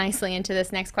flows really nicely into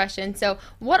this next question. So,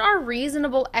 what are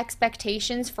reasonable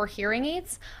expectations for hearing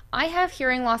aids? I have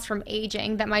hearing loss from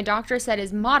aging that my doctor said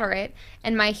is moderate,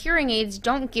 and my hearing aids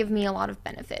don't give me a lot of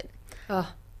benefit.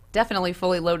 Definitely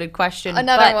fully loaded question.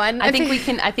 Another one. I think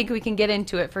we can get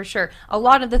into it for sure. A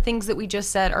lot of the things that we just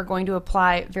said are going to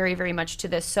apply very, very much to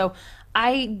this. So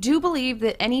I do believe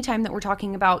that anytime that we're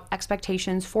talking about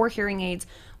expectations for hearing aids,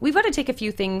 we've got to take a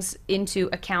few things into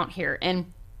account here.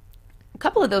 And a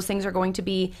couple of those things are going to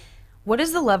be, what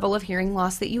is the level of hearing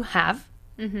loss that you have?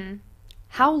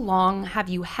 How long have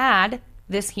you had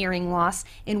this hearing loss,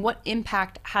 and what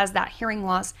impact has that hearing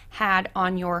loss had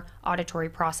on your auditory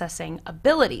processing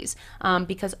abilities?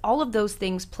 Because all of those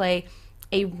things play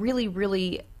a really,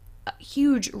 really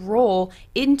huge role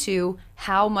into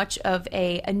how much of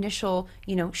a initial,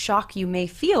 shock you may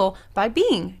feel by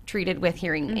being treated with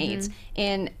hearing aids.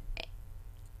 And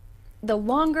the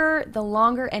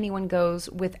longer anyone goes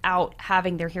without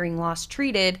having their hearing loss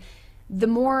treated, the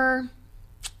more,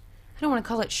 I don't want to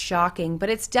call it shocking, but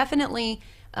it's definitely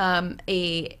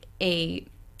a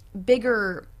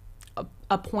bigger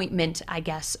appointment, I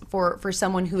guess, for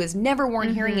someone who has never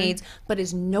worn hearing aids but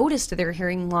has noticed their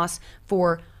hearing loss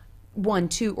for 1,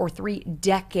 2, or 3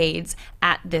 decades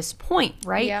at this point,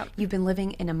 right? Yep. You've been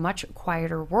living in a much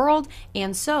quieter world,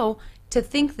 and so to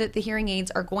think that the hearing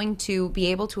aids are going to be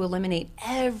able to eliminate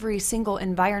every single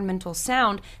environmental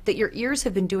sound that your ears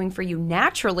have been doing for you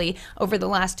naturally over the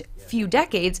last few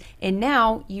decades, and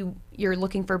now you're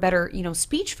looking for better,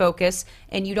 speech focus,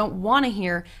 and you don't want to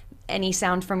hear any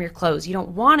sound from your clothes. You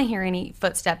don't want to hear any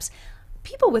footsteps.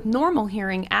 People with normal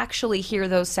hearing actually hear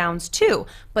those sounds too,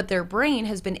 but their brain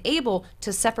has been able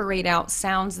to separate out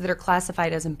sounds that are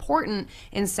classified as important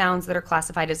and sounds that are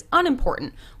classified as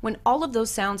unimportant. When all of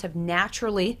those sounds have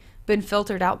naturally been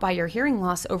filtered out by your hearing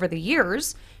loss over the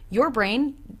years, your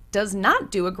brain does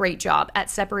not do a great job at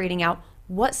separating out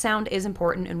what sound is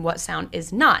important and what sound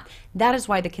is not. That is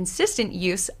why the consistent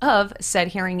use of said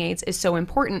hearing aids is so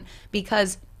important,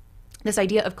 because this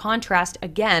idea of contrast,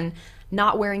 again,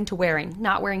 not wearing to wearing,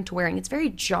 it's very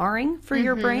jarring for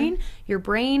your brain. Your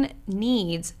brain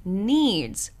needs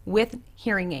with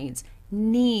hearing aids,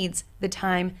 needs the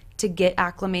time to get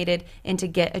acclimated and to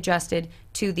get adjusted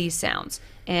to these sounds.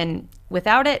 And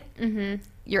without it,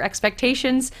 your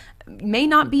expectations may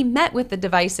not be met with the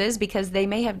devices because they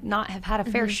may not have had a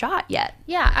fair shot yet.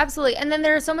 Yeah, absolutely. And then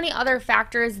there are so many other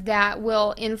factors that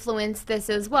will influence this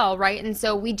as well, right? And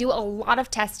so we do a lot of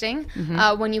testing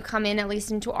when you come in, at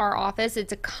least into our office.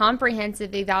 It's a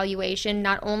comprehensive evaluation.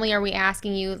 Not only are we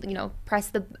asking you, press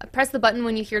the button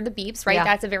when you hear the beeps, right? Yeah.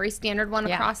 That's a very standard one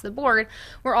across the board.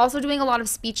 We're also doing a lot of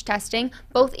speech testing,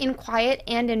 both in quiet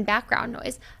and in background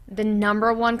noise. The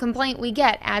number one complaint we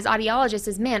get as audiologists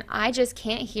is, man, I just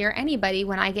can't hear anybody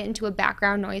when I get into a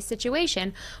background noise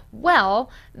situation.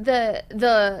 Well,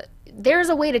 there's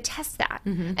a way to test that.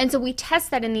 And so we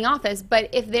test that in the office. But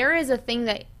if there is a thing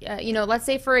that, let's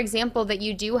say, for example, that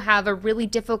you do have a really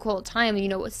difficult time,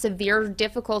 severe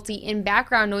difficulty in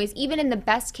background noise, even in the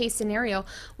best case scenario,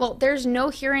 well, there's no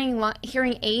hearing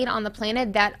aid on the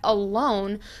planet that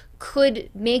alone could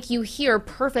make you hear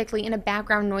perfectly in a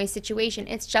background noise situation.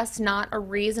 It's just not a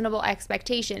reasonable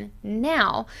expectation.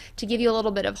 Now, to give you a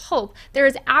little bit of hope, there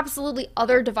is absolutely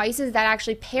other devices that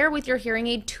actually pair with your hearing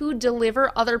aid to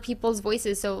deliver other people's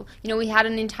voices. So, we had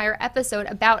an entire episode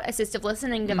about assistive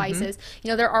listening devices.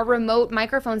 There are remote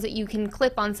microphones that you can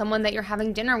clip on someone that you're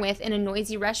having dinner with in a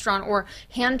noisy restaurant, or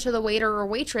hand to the waiter or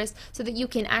waitress so that you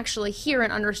can actually hear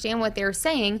and understand what they're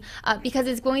saying, because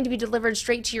it's going to be delivered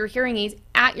straight to your hearing aids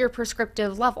at your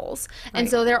prescriptive levels. And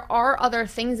so there are other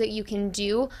things that you can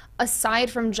do aside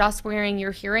from just wearing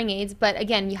your hearing aids. But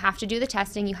again, you have to do the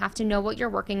testing. You have to know what you're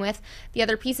working with. The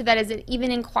other piece of that is that even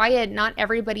in quiet, not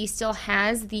everybody still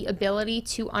has the ability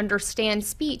to understand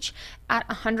speech at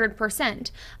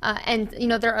 100%. And,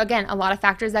 there are, again, a lot of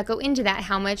factors that go into that.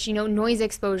 How much, noise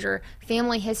exposure,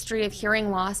 family history of hearing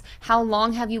loss, how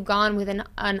long have you gone with an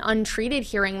untreated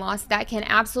hearing loss, that can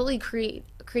absolutely create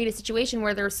a situation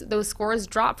where those scores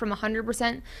drop from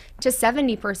 100% to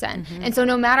 70%. And so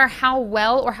no matter how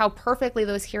well or how perfectly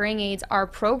those hearing aids are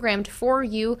programmed for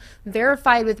you,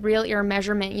 verified with real ear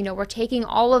measurement, we're taking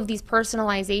all of these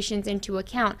personalizations into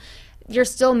account, you're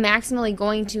still maximally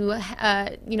going to,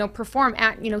 perform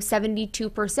at,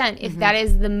 72%, if that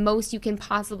is the most you can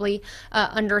possibly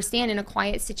understand in a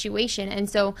quiet situation. And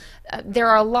so there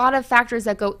are a lot of factors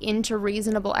that go into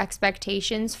reasonable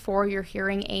expectations for your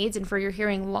hearing aids and for your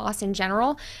hearing loss in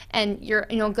general. And your,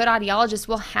 good audiologist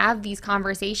will have these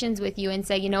conversations with you and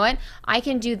say, you know what, I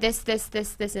can do this, this,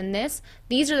 this, this, and this.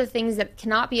 These are the things that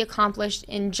cannot be accomplished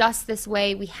in just this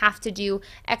way. We have to do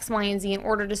X, Y, and Z in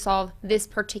order to solve this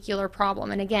particular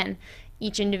problem. And again,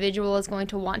 each individual is going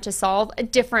to want to solve a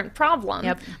different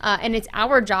problem. And it's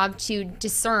our job to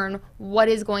discern what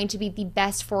is going to be the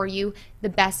best for you, the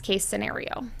best case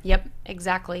scenario. Yep,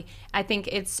 exactly. I think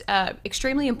it's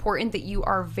extremely important that you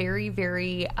are very,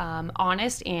 very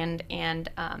honest and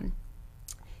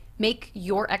make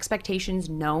your expectations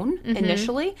known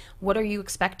initially. What are you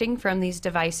expecting from these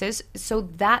devices, so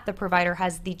that the provider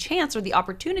has the chance or the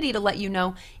opportunity to let you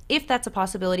know if that's a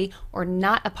possibility or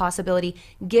not a possibility,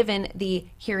 given the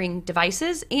hearing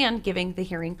devices and giving the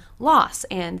hearing loss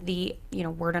and the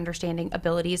word understanding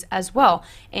abilities as well.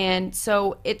 And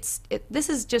so this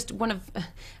is just one of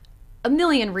a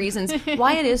million reasons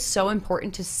why it is so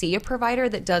important to see a provider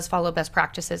that does follow best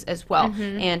practices as well.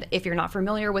 And if you're not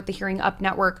familiar with the Hearing Up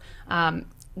Network,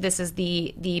 this is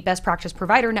the best practice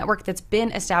provider network that's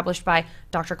been established by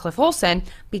Dr. Cliff Olson,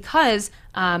 because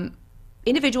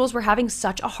individuals were having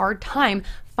such a hard time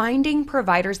finding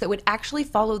providers that would actually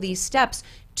follow these steps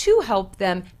to help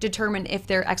them determine if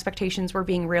their expectations were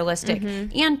being realistic,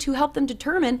 and to help them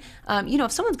determine,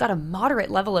 if someone's got a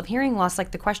moderate level of hearing loss,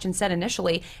 like the question said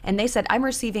initially, and they said, I'm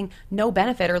receiving no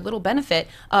benefit or little benefit,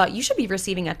 you should be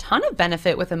receiving a ton of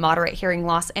benefit with a moderate hearing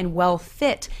loss and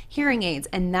well-fit hearing aids.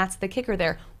 And that's the kicker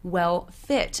there,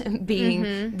 well-fit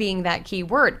being that key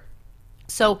word.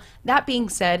 So that being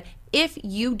said, if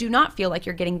you do not feel like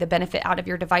you're getting the benefit out of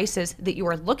your devices that you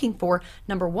are looking for,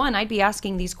 number one, I'd be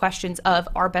asking these questions of,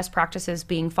 are best practices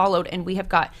being followed? And we have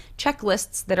got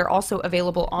checklists that are also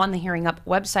available on the Hearing Up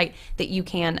website that you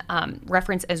can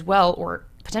reference as well, or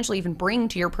potentially even bring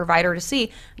to your provider to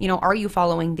see, are you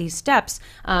following these steps?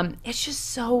 It's just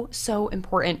so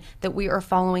important that we are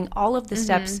following all of the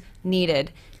steps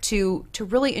needed to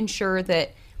really ensure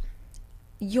that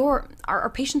our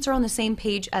patients are on the same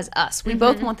page as us. We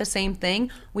both want the same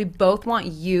thing. We both want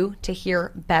you to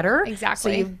hear better.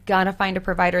 Exactly. So you've got to find a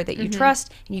provider that you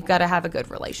trust, and you've got to have a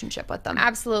good relationship with them.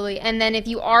 Absolutely. And then if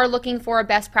you are looking for a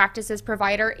best practices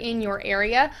provider in your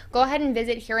area, go ahead and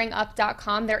visit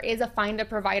hearingup.com. There is a find a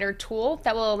provider tool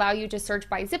that will allow you to search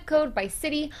by zip code, by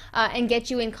city, and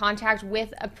get you in contact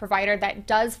with a provider that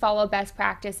does follow best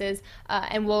practices,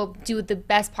 and will do the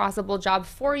best possible job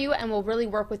for you, and will really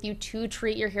work with you to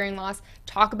treat your hearing loss,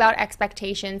 talk about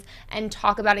expectations, and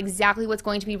talk about exactly what's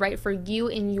going to be right for you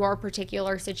in your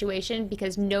particular situation,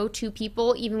 because no two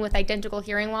people, even with identical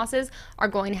hearing losses, are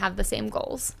going to have the same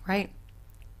goals. Right.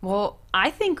 Well, I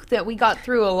think that we got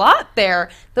through a lot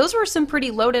there. Those were some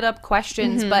pretty loaded up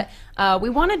questions, but we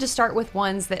wanted to start with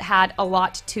ones that had a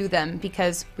lot to them,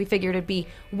 because we figured it'd be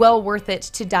well worth it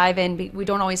to dive in. We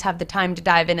don't always have the time to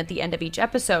dive in at the end of each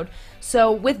episode.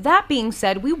 So with that being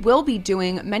said, we will be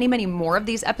doing many, many more of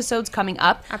these episodes coming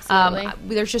up.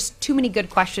 Absolutely. There's just too many good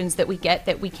questions that we get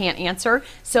that we can't answer.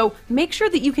 So make sure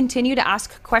that you continue to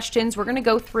ask questions. We're going to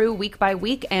go through week by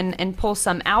week and pull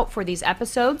some out for these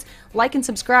episodes. Like and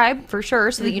subscribe for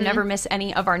sure, so that you never miss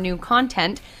any of our new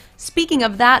content. Speaking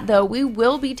of that, though, we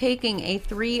will be taking a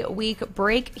 3-week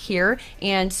break here,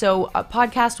 and so a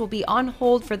podcast will be on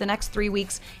hold for the next 3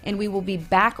 weeks, and we will be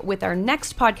back with our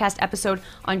next podcast episode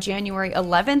on January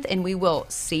 11th, and we will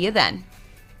see you then.